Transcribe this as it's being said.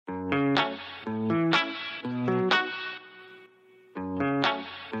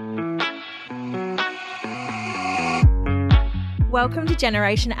Welcome to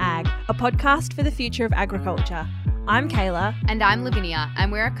Generation Ag, a podcast for the future of agriculture. I'm Kayla. And I'm Lavinia, and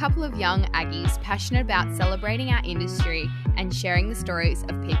we're a couple of young Aggies passionate about celebrating our industry and sharing the stories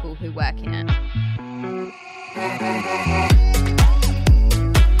of people who work in it.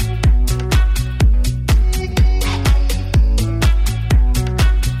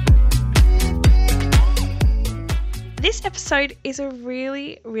 This episode is a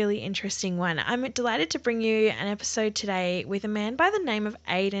really interesting one. I'm delighted to bring you an episode today with a man by the name of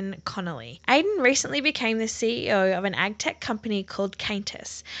Aidan Connolly. Aidan recently became the CEO of an ag tech company called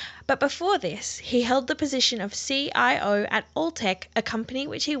Caintus. But before this, he held the position of CIO at Alltech, a company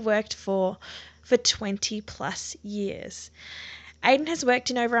which he worked for 20 plus years. Aidan has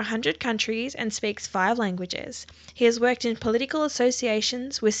worked in over 100 countries and speaks 5 languages. He has worked in political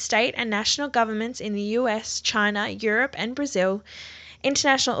associations with state and national governments in the US, China, Europe and Brazil,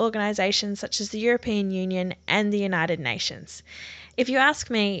 international organisations such as the European Union and the United Nations. If you ask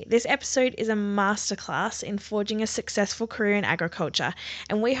me, this episode is a masterclass in forging a successful career in agriculture,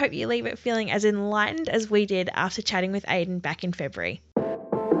 and we hope you leave it feeling as enlightened as we did after chatting with Aidan back in February.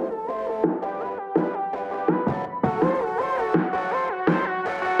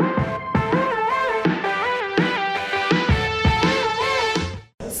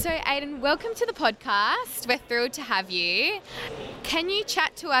 Aidan, welcome to the podcast. We're thrilled to have you. Can you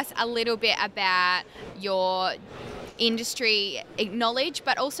chat to us a little bit about your industry knowledge,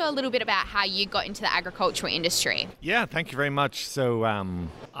 but also a little bit about how you got into the agricultural industry? Yeah, thank you very much. So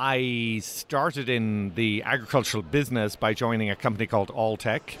I started in the agricultural business by joining a company called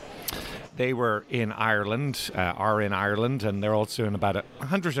Alltech. They were in Ireland, and they're also in about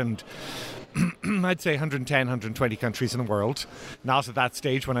 110, 120 countries in the world. Not at that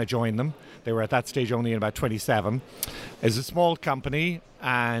stage when I joined them. They were at that stage only in about 27. It's a small company,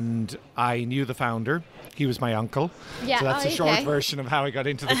 and I knew the founder. He was my uncle. Yeah. So that's a short version of how I got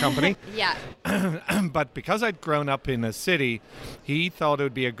into the company. Yeah. But because I'd grown up in a city, he thought it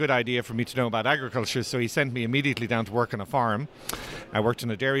would be a good idea for me to know about agriculture, so he sent me immediately down to work on a farm. I worked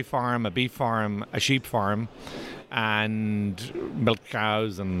on a dairy farm, a beef farm, a sheep farm, and milk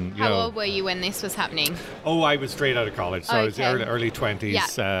cows. And how old were you when this was happening? Oh, I was straight out of college, so I was early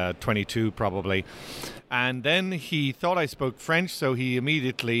 20s, 22 probably. And then he thought I spoke French, so he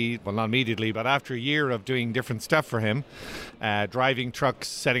immediately, well, not immediately, but after a year of doing different stuff for him, driving trucks,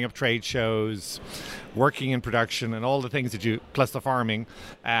 setting up trade shows, working in production, and all the things that you, plus the farming,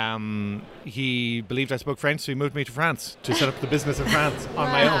 he believed I spoke French, so he moved me to France to set up the business in France on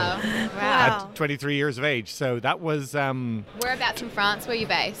my own at 23 years of age. So that was... Whereabouts in France were you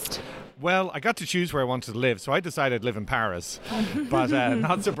based? Well, I got to choose where I wanted to live, so I decided to live in Paris. But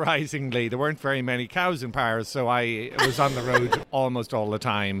not surprisingly, there weren't very many cows in Paris, so I was on the road almost all the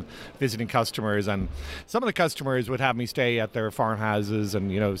time, visiting customers. And some of the customers would have me stay at their farmhouses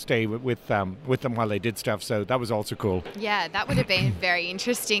and, stay with them while they did stuff. So that was also cool. Yeah, that would have been very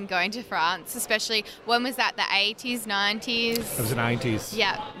interesting going to France, especially, when was that, the 80s, 90s? It was the 90s.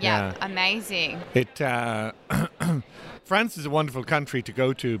 Yeah. Amazing. France is a wonderful country to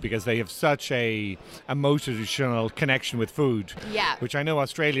go to because they have such a emotional connection with food. Yeah. Which I know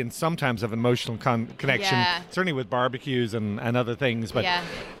Australians sometimes have an emotional connection, certainly with barbecues and other things, but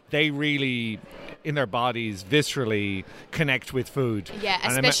they really, in their bodies, viscerally connect with food. Yeah,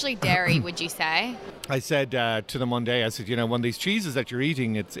 especially dairy, would you say? I said to them one day, I said, one of these cheeses that you're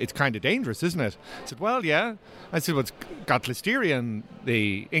eating, it's kind of dangerous, isn't it? I said, well, yeah. I said, well, it's got listeria, and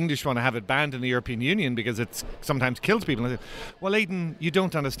the English want to have it banned in the European Union because it sometimes kills people. And I said, well, Aidan, you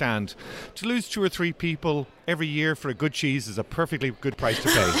don't understand. To lose 2 or 3 people every year for a good cheese is a perfectly good price to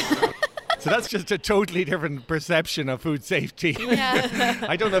pay. So that's just a totally different perception of food safety. Yeah.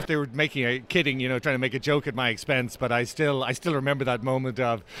 I don't know if they were kidding, trying to make a joke at my expense, but I still remember that moment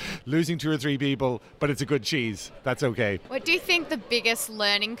of losing 2 or 3 people, but it's a good cheese. That's okay. What do you think the biggest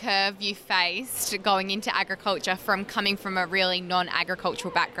learning curve you faced going into agriculture from coming from a really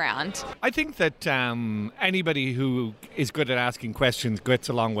non-agricultural background? I think that anybody who is good at asking questions gets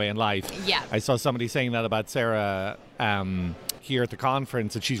a long way in life. Yeah. I saw somebody saying that about Sarah here at the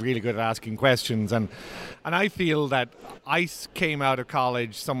conference, that she's really good at asking questions, and I feel that I came out of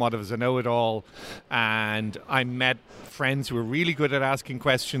college somewhat as a know-it-all, and I met friends who were really good at asking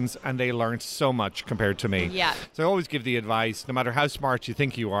questions, and they learned so much compared to me. Yeah. So I always give the advice, no matter how smart you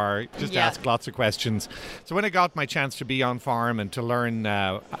think you are, just ask lots of questions. So when I got my chance to be on farm and to learn,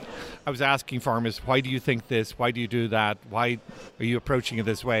 I was asking farmers, why do you think this? Why do you do that? Why are you approaching it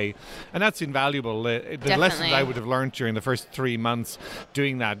this way? And that's invaluable. The lessons I would have learned during the first 3 months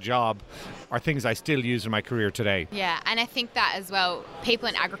doing that job are things I still use in my career today. Yeah, and I think that as well, people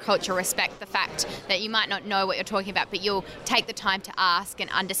in agriculture respect the fact that you might not know what you're talking about, but you'll take the time to ask and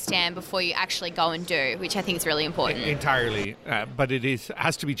understand before you actually go and do, which I think is really important. Entirely, but it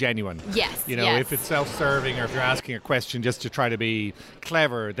has to be genuine. Yes. If it's self-serving or if you're asking a question just to try to be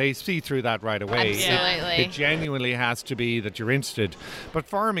clever, they see through that right away. Absolutely. It genuinely has to be that you're interested. But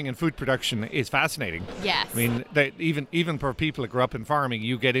farming and food production is fascinating. Yes. I mean, even for people that grew up in farming,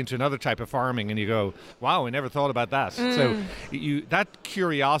 you get into another type of farming and you go, wow, I never thought about that. So that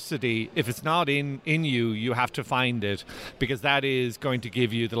curiosity, if it's not in you, you have to find it, because that is going to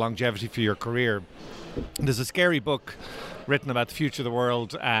give you the longevity for your career. There's a scary book written about the future of the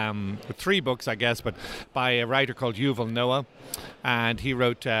world, 3 books, I guess, but by a writer called Yuval Noah. And he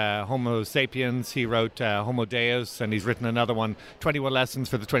wrote Homo Sapiens, he wrote Homo Deus, and he's written another one, 21 Lessons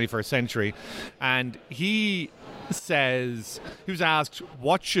for the 21st Century. And he says, he was asked,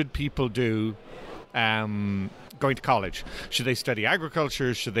 what should people do going to college? Should they study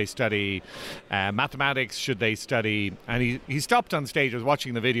agriculture? Should they study mathematics? Should they study... And he stopped on stage. I was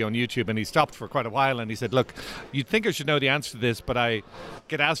watching the video on YouTube, and he stopped for quite a while, and he said, look, you'd think I should know the answer to this, but I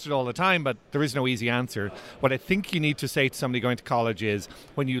get asked it all the time, but there is no easy answer. What I think you need to say to somebody going to college is,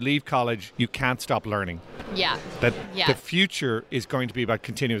 when you leave college, you can't stop learning. Yeah. The future is going to be about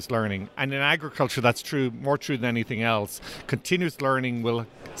continuous learning. And in agriculture, that's true, more true than anything else. Continuous learning will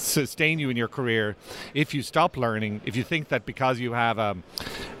sustain you in your career. If you stop learning, if you think that because you have an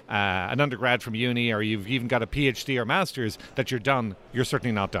undergrad from uni, or you've even got a PhD or master's, that you're done, you're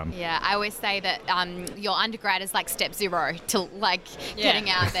certainly not done. Yeah, I always say that your undergrad is like step 0 to getting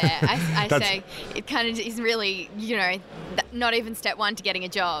out there. I say it kind of is really, not even step 1 to getting a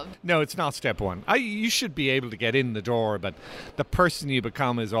job. No, it's not step 1. You should be able to get in the door, but the person you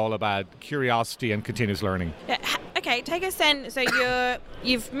become is all about curiosity and continuous learning. Yeah. Okay, take us then. So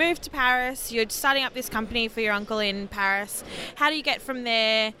you've moved to Paris. You're starting up this company for your uncle in Paris. How do you get from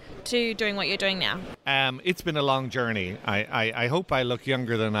there to doing what you're doing now? It's been a long journey. I hope I look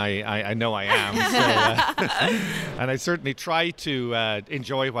younger than I know I am. So, and I certainly try to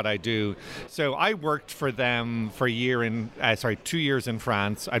enjoy what I do. So I worked for them for 2 years in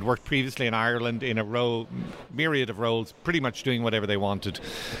France. I'd worked previously in Ireland in a myriad of roles, pretty much doing whatever they wanted.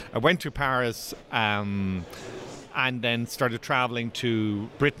 I went to Paris and then started traveling to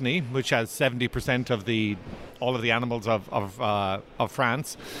Brittany, which has 70% of all of the animals of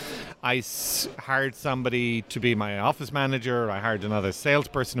France. I hired somebody to be my office manager. I hired another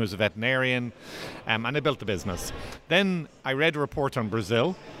salesperson who was a veterinarian, and I built the business. Then I read a report on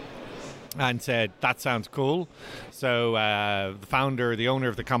Brazil and said, that sounds cool. So the owner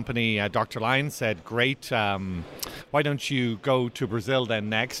of the company, Dr. Lyons, said, great, why don't you go to Brazil then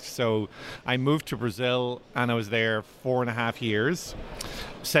next? So I moved to Brazil, and I was there 4.5 years,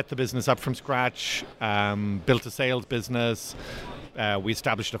 set the business up from scratch, built a sales business. We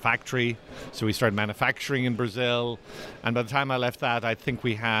established a factory, so we started manufacturing in Brazil, and by the time I left that, I think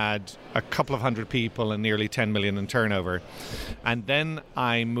we had a couple of hundred people and nearly 10 million in turnover. And then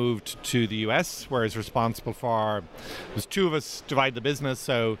I moved to the US, where I was responsible for, it was 2 of us divide the business,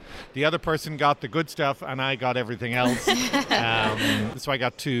 so the other person got the good stuff and I got everything else. So I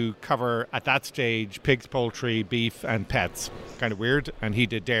got to cover, at that stage, pigs, poultry, beef and pets. Kind of weird. And he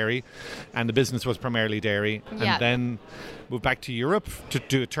did dairy, and the business was primarily dairy. Yeah. And then moved back to Europe to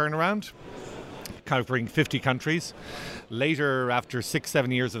do a turnaround, covering 50 countries. Later, after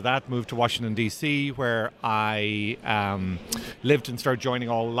 6-7 years of that, moved to Washington, D.C., where I lived and started joining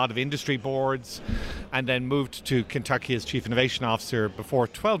a lot of industry boards, and then moved to Kentucky as Chief Innovation Officer before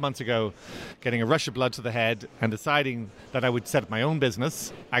 12 months ago, getting a rush of blood to the head and deciding that I would set up my own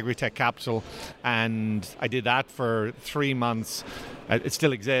business, Agritech Capital, and I did that for 3 months. It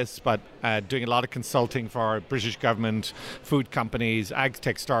still exists, but doing a lot of consulting for British government, food companies,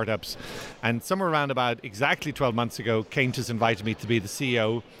 ag-tech startups. And somewhere around about exactly 12 months ago, Caintis invited me to be the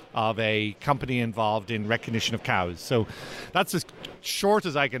CEO of a company involved in recognition of cows. So that's as short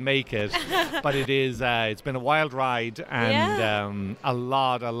as I can make it, but it's been a wild ride, and a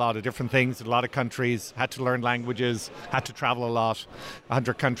lot of different things, a lot of countries, had to learn languages, had to travel a lot,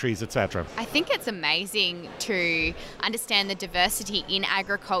 100 countries, etc. I think it's amazing to understand the diversity in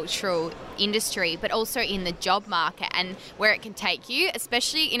agricultural industry, but also in the job market and where it can take you,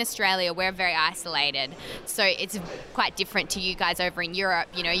 especially in Australia. We're very isolated. So it's quite different to you guys over in Europe.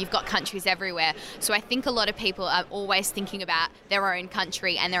 You know, you've got countries everywhere. So I think a lot of people are always thinking about their own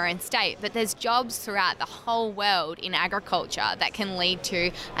country and their own state, but there's jobs throughout the whole world in agriculture that can lead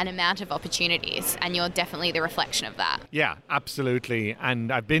to an amount of opportunities, and you're definitely the reflection of that. Yeah, absolutely.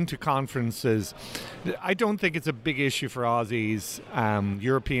 And I've been to conferences. I don't think it's a big issue for Aussies,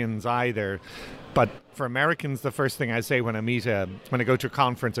 Europeans either. But for Americans, the first thing I say when I go to a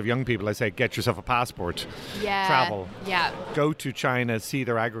conference of young people, I say, get yourself a passport. Yeah. Travel. Yeah. Go to China, see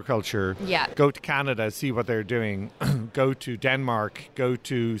their agriculture. Yeah. Go to Canada, see what they're doing. Go to Denmark. Go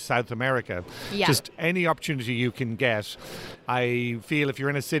to South America. Yeah. Just any opportunity you can get. I feel if you're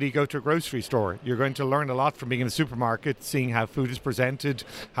in a city, go to a grocery store. You're going to learn a lot from being in a supermarket, seeing how food is presented,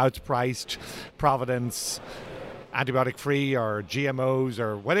 how it's priced, provenance, antibiotic-free or GMOs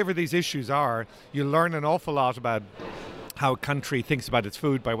or whatever these issues are. You learn an awful lot about how a country thinks about its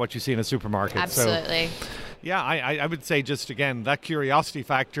food by what you see in a supermarket. Absolutely. So, yeah, I would say just, again, that curiosity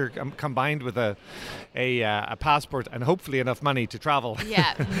factor combined with a passport and hopefully enough money to travel.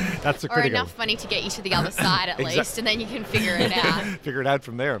 Yeah. That's or enough money to get you to the other side at least, and then you can figure it out. Figure it out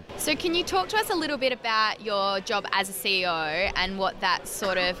from there. So can you talk to us a little bit about your job as a CEO and what that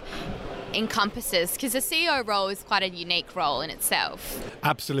sort of encompasses, because the CEO role is quite a unique role in itself.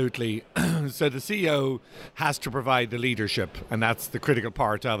 Absolutely. So the CEO has to provide the leadership, and that's the critical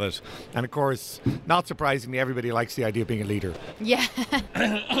part of it. And of course, not surprisingly, everybody likes the idea of being a leader. Yeah.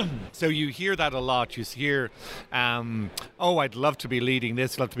 So you hear that a lot. You hear, I'd love to be leading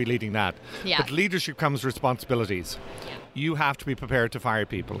this, love to be leading that. Yeah. But leadership comes with responsibilities. Yeah. You have to be prepared to fire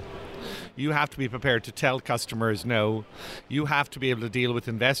people. You have to be prepared to tell customers no. You have to be able to deal with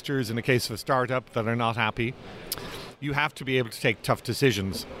investors in the case of a startup that are not happy. You have to be able to take tough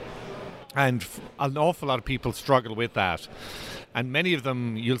decisions. And an awful lot of people struggle with that. And many of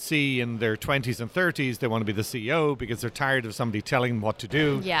them, you'll see in their 20s and 30s, they want to be the CEO because they're tired of somebody telling them what to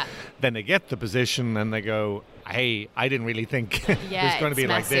do. Yeah. Then they get the position and they go, hey, I didn't really think it was going to be massive.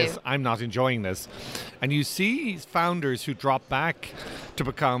 like this. I'm not enjoying this. And you see founders who drop back to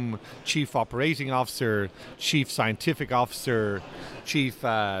become chief operating officer, chief scientific officer, chief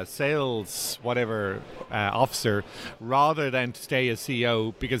sales, whatever, officer, rather than to stay as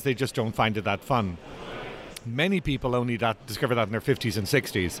CEO because they just don't find it that fun. Many people only discover that in their 50s and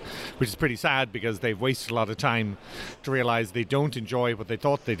 60s, which is pretty sad because they've wasted a lot of time to realize they don't enjoy what they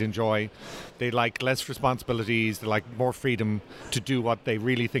thought they'd enjoy. They like less responsibilities, they like more freedom to do what they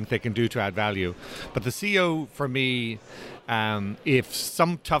really think they can do to add value. But the CEO, for me, if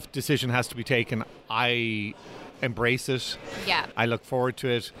some tough decision has to be taken, I embrace it. Yeah. I look forward to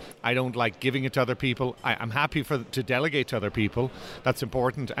it. I don't like giving it to other people. I'm happy to delegate to other people. That's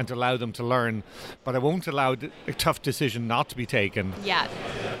important, and to allow them to learn. But I won't allow a tough decision not to be taken. Yeah.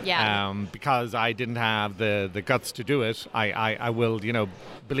 Yeah. Because I didn't have the guts to do it. I will,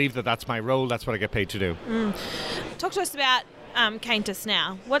 believe that that's my role. That's what I get paid to do. Talk to us about Caintus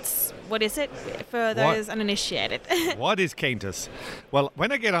now. What is it for those uninitiated? What is Caintus? Well,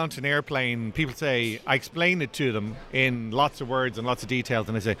 when I get onto an airplane, people say, I explain it to them in lots of words and lots of details,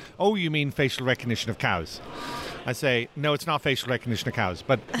 and they say, oh, you mean facial recognition of cows? I say, no, it's not facial recognition of cows,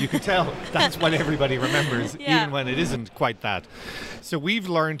 but you can tell that's what everybody remembers, even when it isn't quite that. So we've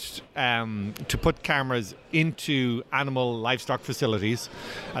learned to put cameras into animal livestock facilities.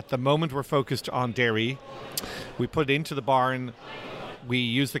 At the moment, we're focused on dairy. We put it into the barn. We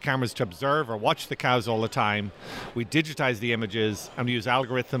use the cameras to observe or watch the cows all the time. We digitize the images and we use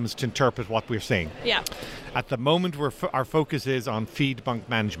algorithms to interpret what we're seeing. Yeah. At the moment, our focus is on feed bunk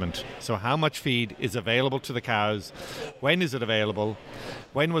management. So how much feed is available to the cows? When is it available?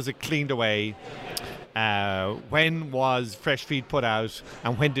 When was it cleaned away? When was fresh feed put out,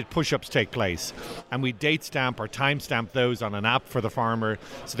 and when did push-ups take place? And we date stamp or time stamp those on an app for the farmer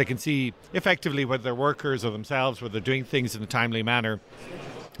so they can see effectively whether they're workers or themselves, whether they're doing things in a timely manner.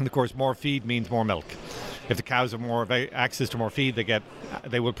 And of course, more feed means more milk. If the cows have more access to more feed,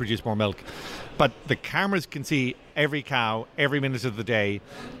 they will produce more milk. But the cameras can see every cow, every minute of the day,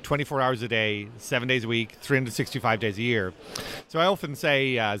 24 hours a day, 7 days a week, 365 days a year. So I often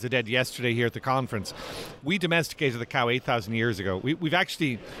say, as I did yesterday here at the conference, we domesticated the cow 8,000 years ago. We've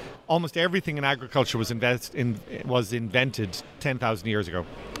actually, almost everything in agriculture was invented 10,000 years ago.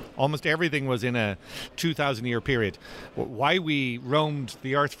 Almost everything was in a 2,000-year period. Why we roamed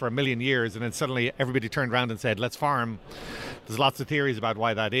the earth for 1 million years and then suddenly everybody turned around and said, let's farm. There's lots of theories about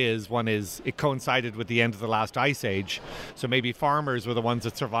why that is. One is it coincided with the end of the last ice ice age. So maybe farmers were the ones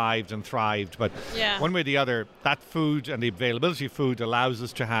that survived and thrived. But one way or the other, that food and the availability of food allows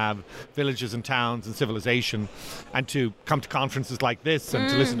us to have villages and towns and civilization, and to come to conferences like this and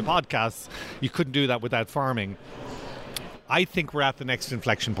to listen to podcasts. You couldn't do that without farming. I think we're at the next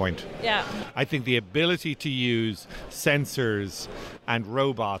inflection point. Yeah. I think the ability to use sensors and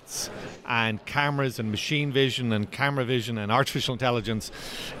robots and cameras and machine vision and camera vision and artificial intelligence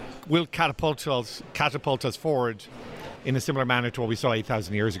will catapult us forward in a similar manner to what we saw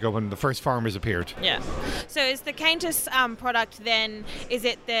 8,000 years ago when the first farmers appeared. Yeah. So is the Caintus product then, is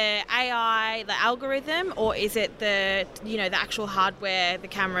it the AI, the algorithm, or is it the actual hardware, the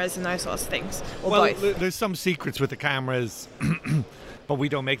cameras and those sorts of things? Or both? There's some secrets with the cameras, but we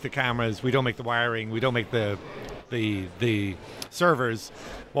don't make the cameras, we don't make the wiring, we don't make the servers.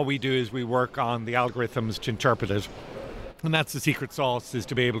 What we do is we work on the algorithms to interpret it. And that's the secret sauce, is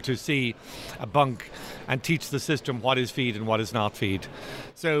to be able to see a bunk and teach the system what is feed and what is not feed.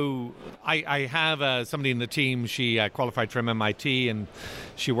 So I have somebody in the team, she qualified from MIT and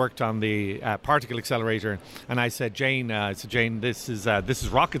she worked on the particle accelerator. And I said, Jane, this is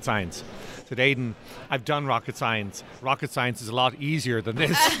rocket science. I said, Aidan, I've done rocket science. Rocket science is a lot easier than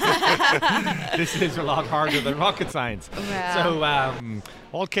this. This is a lot harder than rocket science. Wow. So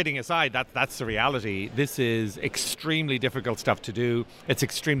all kidding aside, that's the reality. This is extremely difficult stuff to do. It's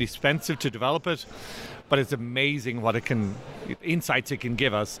extremely expensive to develop it, but it's amazing what insights it can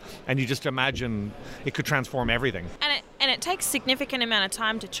give us. And you just imagine it could transform everything. And it takes significant amount of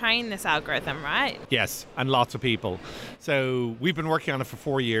time to train this algorithm, right? Yes, and lots of people. So we've been working on it for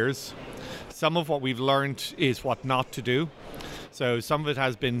 4 years. Some of what we've learned is what not to do. So some of it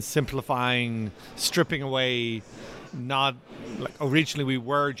has been simplifying, stripping away. Not like originally we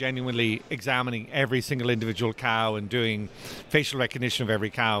were genuinely examining every single individual cow and doing facial recognition of every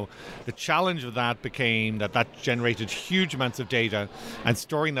cow. The challenge of that became that generated huge amounts of data, and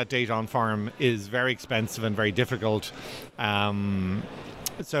storing that data on farm is very expensive and very difficult.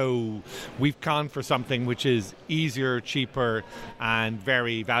 So we've gone for something which is easier, cheaper, and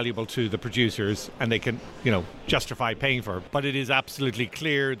very valuable to the producers, and they can, justify paying for it. But it is absolutely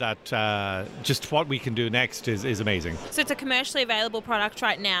clear that just what we can do next is amazing. So it's a commercially available product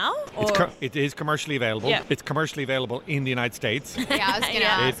right now? It is commercially available. Yeah. It's commercially available in the United States. Yeah, I was going to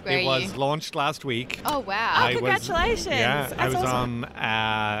ask where it was launched last week. Oh, wow. Congratulations. I was awesome.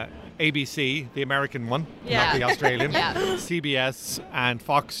 on ABC, the American one, Yeah. not the Australian, Yeah. CBS and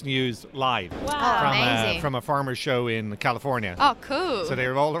Fox News Live Wow. from a farmer show in California. Oh, cool. So they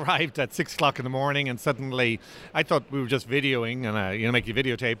all arrived at 6 o'clock in the morning, and suddenly I thought we were just videoing and make you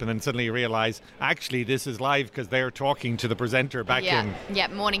videotape, and then suddenly you realize actually this is live because they're talking to the presenter back in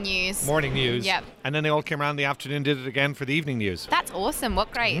morning news. Morning news. Yep. And then they all came around in the afternoon, did it again for the evening news. That's awesome.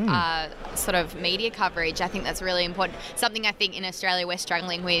 What great sort of media coverage. I think that's really important. Something I think in Australia we're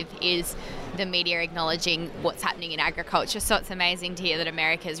struggling with is the media acknowledging what's happening in agriculture. So it's amazing to hear that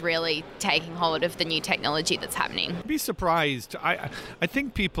America's really taking hold of the new technology that's happening. Be surprised. I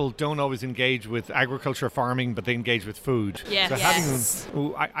think people don't always engage with agriculture or farming, but they engage with food. Yes.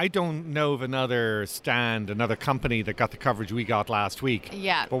 So I don't know of another company that got the coverage we got last week.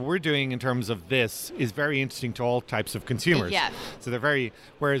 Yeah. What we're doing in terms of this is very interesting to all types of consumers. Yeah. So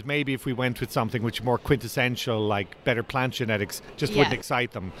whereas maybe if we went with something which is more quintessential, like better plant genetics, just wouldn't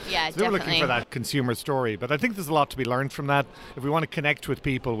excite them. Yeah, so they're looking for that consumer story. But I think there's a lot to be learned from that. If we want to connect with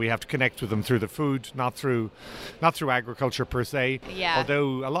people, we have to connect with them through the food, not through agriculture per se. Yeah.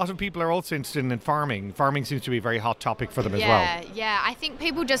 Although a lot of people are also interested in farming. Farming seems to be a very hot topic for them as well. Yeah. I think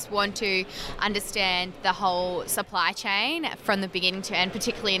people just want to understand the whole supply chain from the beginning to end.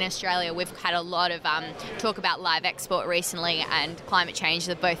 Particularly in Australia, we've had a lot of talk about live export recently, and climate change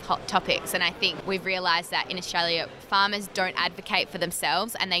are both hot topics. And I think we've realised that in Australia, farmers don't advocate for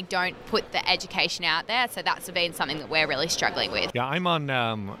themselves and they don't put the education out there. So that's been something that we're really struggling with. Yeah, I'm on,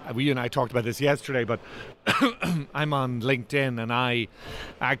 you and I talked about this yesterday, but I'm on LinkedIn, and I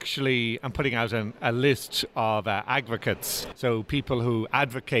actually am putting out a list of advocates, so people who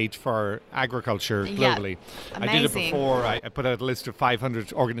advocate for agriculture globally. Yeah. I did it before. I put out a list of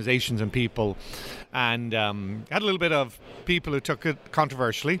 500 organizations and people, and had a little bit of people who took it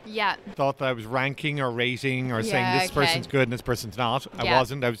controversially. Yeah. Thought that I was ranking or rating or saying this person's good and this person's not. I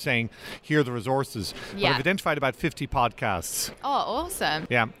wasn't. I was saying here are the resources. Yeah. But I've identified about 50 podcasts. Oh, awesome.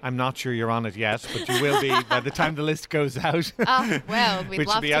 Yeah, I'm not sure you're on it yet, but you will be by the time the list goes out. Oh, well, we'd which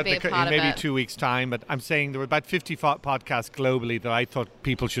love will be to out be a part in maybe of it. 2 weeks' time. But I'm saying there were about 50 podcasts globally that I thought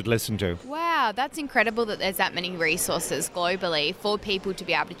people should listen to. Wow, that's incredible that there's that many resources globally for people to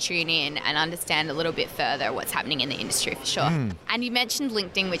be able to tune in and understand a little bit further what's happening in the industry for sure. And you mentioned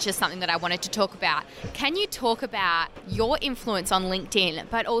LinkedIn, which is something that I wanted to talk about. Can you talk about your influence on LinkedIn,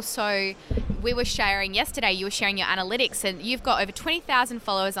 but also we were sharing yesterday, you were sharing your analytics and you've got over 20,000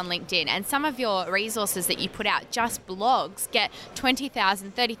 followers on LinkedIn, and some of your resources that you put out, just blogs, get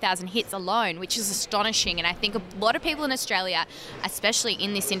 20,000, 30,000 hits alone, which is astonishing. And I think a lot of people in Australia, especially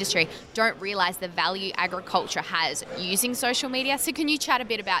in this industry, don't realise the value agriculture has using social media. So can you chat a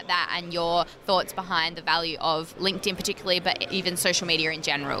bit about that and your thoughts behind the value of LinkedIn particularly, but even social media in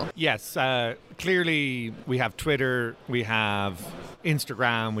general? Yes, clearly we have Twitter, we have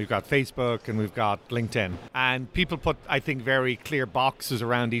Instagram, we've got Facebook, and we've got LinkedIn. And people put, I think, very clear boxes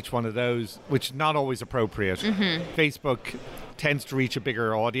around each one of those, which is not always appropriate. Facebook tends to reach a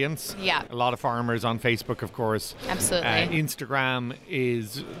bigger audience. Yeah. A lot of farmers on Facebook, of course. Absolutely. Instagram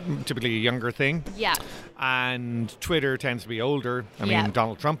is typically a younger thing. Yeah. And Twitter tends to be older. I Yeah. mean,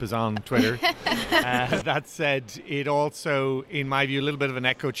 Donald Trump is on Twitter. That said, it also, in my view, a little bit of an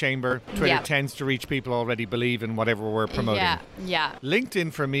echo chamber. Twitter Yeah. tends to reach people who already believe in whatever we're promoting. Yeah.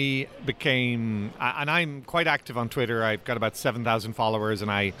 LinkedIn for me became, and I'm quite active on Twitter. I've got about 7,000 followers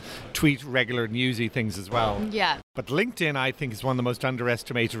and I tweet regular newsy things as well. Yeah. But LinkedIn, I think, is one of the most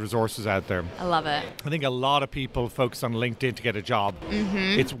underestimated resources out there. I love it. I think a lot of people focus on LinkedIn to get a job.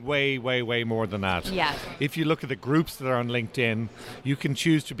 It's way, way, way more than that. Yeah. If you look at the groups that are on LinkedIn, you can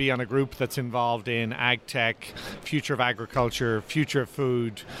choose to be on a group that's involved in ag tech, future of agriculture, future of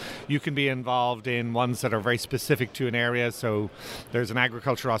food. You can be involved in ones that are very specific to an area. So there's an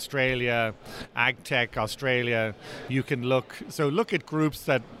Agriculture Australia, Ag Tech Australia. You can look at groups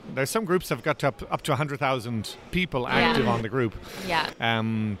that, there's some groups that have got to up to 100,000 people active on the group. Yeah.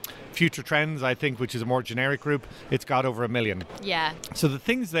 Future Trends, I think, which is a more generic group, it's got over 1 million. Yeah. So the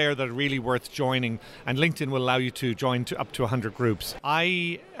things there that are really worth joining, and LinkedIn will allow you to join to up to 100 groups.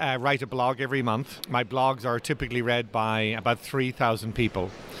 I write a blog every month. My blogs are typically read by about 3,000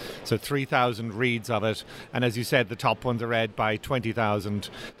 people. So 3,000 reads of it. And as you said, the top ones are read by 20,000.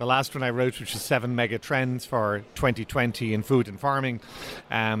 The last one I wrote, which is 7 mega trends for 2020 in food and farming,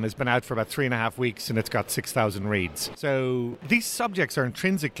 has been out for about 3.5 weeks and it's got 6,000 reads. So these subjects are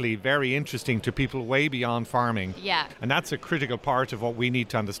intrinsically very interesting to people way beyond farming. Yeah. And that's a critical part of what we need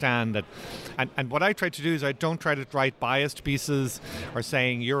to understand. That, and what I try to do is I don't try to write biased pieces or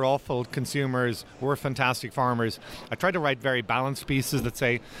saying you're awful consumers, we're fantastic farmers. I try to write very balanced pieces that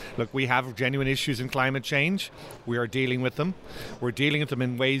say, look, we have genuine issues in climate change. We are dealing with them. We're dealing with them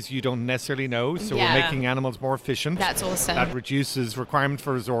in ways you don't necessarily know. So Yeah. we're making animals more efficient. That's awesome. That reduces requirement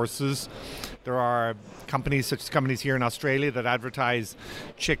for resources. There are companies such as companies here in Australia that advertise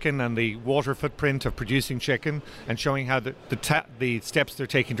chicken and the water footprint of producing chicken and showing how the steps they're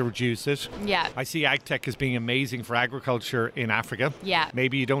taking to reduce it. Yeah. I see ag tech as being amazing for agriculture in Africa. Yeah.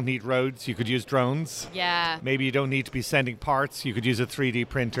 Maybe you don't need roads, you could use drones. Yeah. Maybe you don't need to be sending parts, you could use a 3D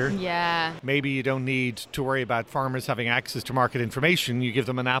printer. Yeah. Maybe you don't need to worry about farmers having access to market information. You give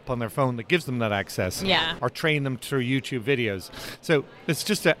them an app on their phone that gives them that access. Yeah. Or train them through YouTube videos. So it's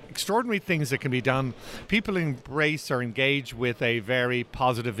just extraordinary things that can be done. People embrace or engage with a very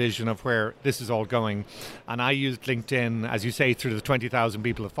positive vision of where this is all going. And I use LinkedIn, as you say, through the 20,000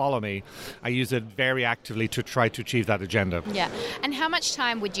 people that follow me. I use it very actively to try to achieve that agenda. Yeah. And how much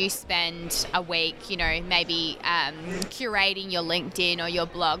time would you spend a week, maybe curating your LinkedIn or your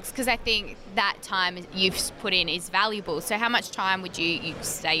blogs? Because I think that time you've put in is valuable. So how much time would you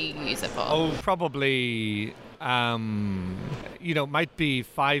say you use it for? Oh, probably... might be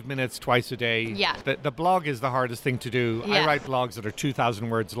 5 minutes twice a day. Yeah. The blog is the hardest thing to do. Yeah. I write blogs that are 2,000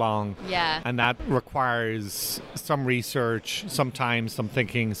 words long. Yeah. And that requires some research, sometimes some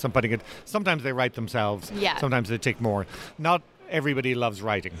thinking, some putting it. Sometimes they write themselves. Yeah. Sometimes they take more. Not everybody loves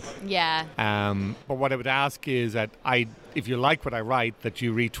writing. Yeah. But what I would ask is that if you like what I write, that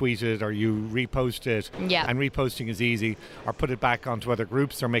you retweet it or you repost it. Yeah. And reposting is easy. Or put it back onto other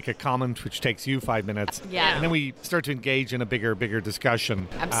groups or make a comment, which takes you 5 minutes. Yeah. And then we start to engage in a bigger discussion.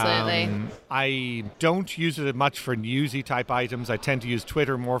 Absolutely. I don't use it much for newsy type items. I tend to use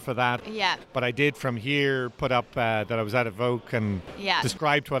Twitter more for that. Yeah. But I did from here put up that I was at Evoke and Yeah.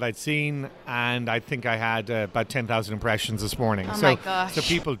 described what I'd seen. And I think I had about 10,000 impressions this morning. morning. Oh so, my gosh. So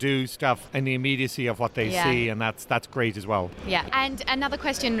people do stuff in the immediacy of what they see, and that's great as well. Yeah. And another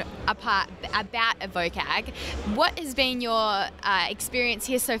question about Evocag. What has been your experience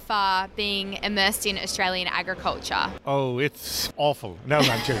here so far being immersed in Australian agriculture? Oh, it's awful. No,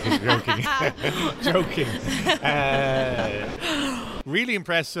 I'm joking. Really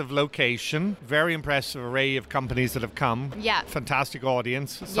impressive location, very impressive array of companies that have come. Yeah. Fantastic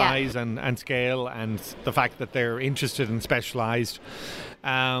audience, size and scale, and the fact that they're interested and specialised.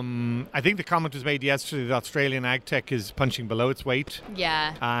 I think the comment was made yesterday that Australian agtech is punching below its weight.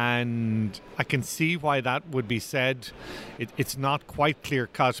 Yeah. And I can see why that would be said. It's not quite clear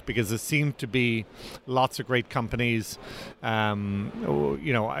cut because there seem to be lots of great companies. AgriWeb,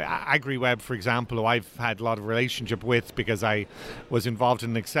 for example, who I've had a lot of relationship with because I was involved in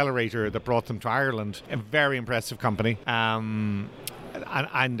an accelerator that brought them to Ireland. A very impressive company. And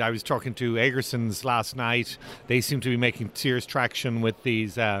I was talking to Egersons last night. They seem to be making serious traction with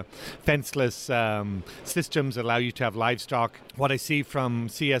these fenceless systems that allow you to have livestock. What I see from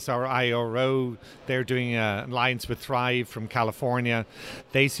CSIRO, they're doing an alliance with Thrive from California.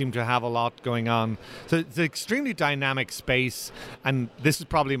 They seem to have a lot going on. So it's an extremely dynamic space, and this is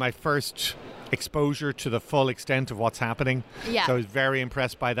probably my first exposure to the full extent of what's happening. Yeah. So I was very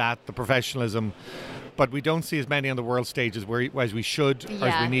impressed by that, the professionalism. But we don't see as many on the world stage as we should or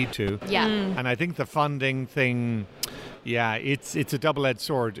as we need to. Yeah. And I think the funding thing, it's a double-edged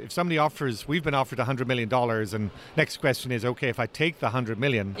sword. If somebody offers, we've been offered $100 million, and next question is, okay, if I take the $100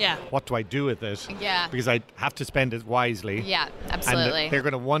 million, what do I do with it? Yeah. Because I have to spend it wisely. Yeah, absolutely. And they're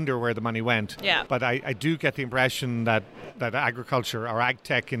going to wonder where the money went. Yeah. But I do get the impression that agriculture or ag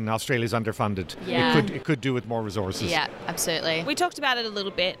tech in Australia is underfunded. Yeah. It could do with more resources. Yeah, absolutely. We talked about it a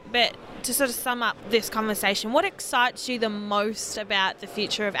little bit, but to sort of sum up this conversation, what excites you the most about the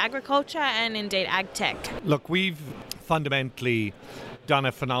future of agriculture and indeed ag tech? Look, we've fundamentally done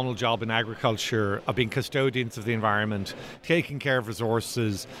a phenomenal job in agriculture of being custodians of the environment, taking care of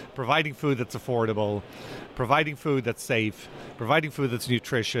resources, providing food that's affordable, providing food that's safe, providing food that's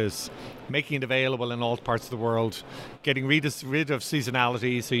nutritious, making it available in all parts of the world, getting rid of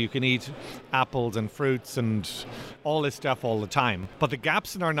seasonality so you can eat apples and fruits and all this stuff all the time. But the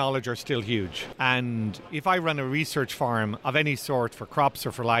gaps in our knowledge are still huge. And if I run a research farm of any sort for crops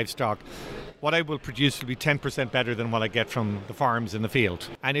or for livestock, what I will produce will be 10% better than what I get from the farms in the field.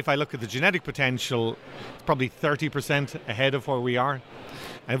 And if I look at the genetic potential, it's probably 30% ahead of where we are.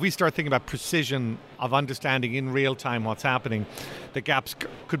 And if we start thinking about precision of understanding in real time what's happening, the gaps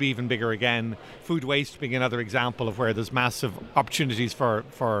could be even bigger again. Food waste being another example of where there's massive opportunities for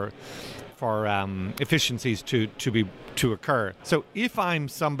efficiencies to occur. So if I'm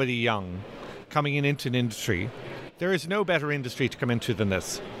somebody young coming into an industry, there is no better industry to come into than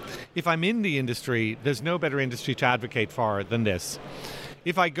this. If I'm in the industry, there's no better industry to advocate for than this.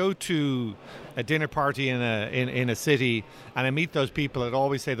 If I go to a dinner party in a city and I meet those people that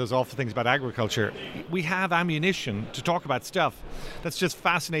always say those awful things about agriculture, we have ammunition to talk about stuff that's just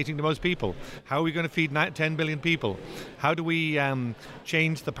fascinating to most people. How are we going to feed 10 billion people? How do we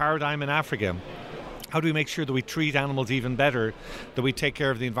change the paradigm in Africa? How do we make sure that we treat animals even better, that we take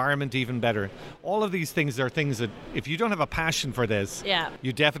care of the environment even better? All of these things are things that if you don't have a passion for this,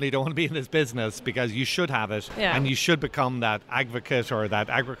 you definitely don't want to be in this business, because you should have it, and you should become that advocate or that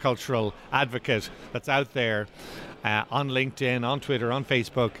agricultural advocate that's out there on LinkedIn, on Twitter, on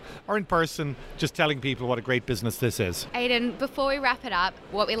Facebook, or in person, just telling people what a great business this is. Aidan, before we wrap it up,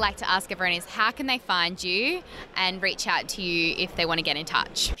 what we like to ask everyone is, how can they find you and reach out to you if they want to get in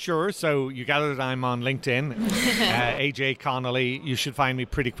touch? Sure. So you gather that I'm on LinkedIn, AJ Connolly. You should find me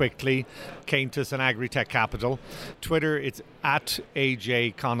pretty quickly. Caintus and Agritech Capital. Twitter, it's at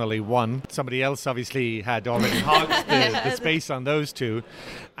AJ Connolly1. Somebody else obviously had already hogged the space on those two.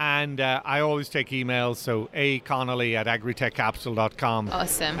 And I always take emails, so aconnolly@agritechcapital.com.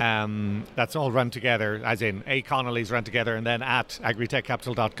 Awesome. That's all run together, as in Connolly's run together, and then at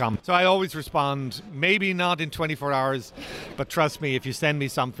agritechcapital.com. So I always respond, maybe not in 24 hours, but trust me, if you send me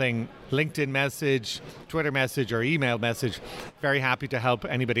something, LinkedIn message, Twitter message, or email message, very happy to help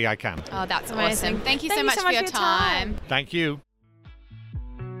anybody I can. Oh, that's awesome. Thank you so much for your time. Thank you.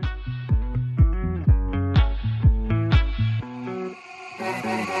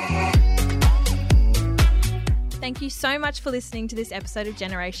 Thank you so much for listening to this episode of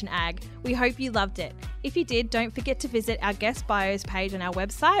Generation Ag. We hope you loved it. If you did, don't forget to visit our guest bios page on our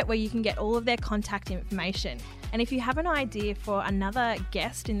website where you can get all of their contact information. And if you have an idea for another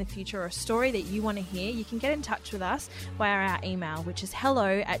guest in the future or a story that you want to hear, you can get in touch with us via our email, which is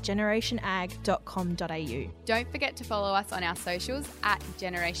hello@generationag.com.au. Don't forget to follow us on our socials at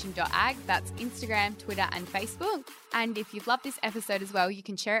generation.ag. That's Instagram, Twitter and Facebook. And if you've loved this episode as well, you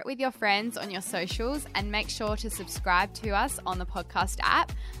can share it with your friends on your socials and make sure to subscribe to us on the podcast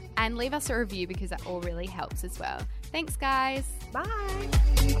app and leave us a review because that all really helps as well. Thanks, guys. Bye.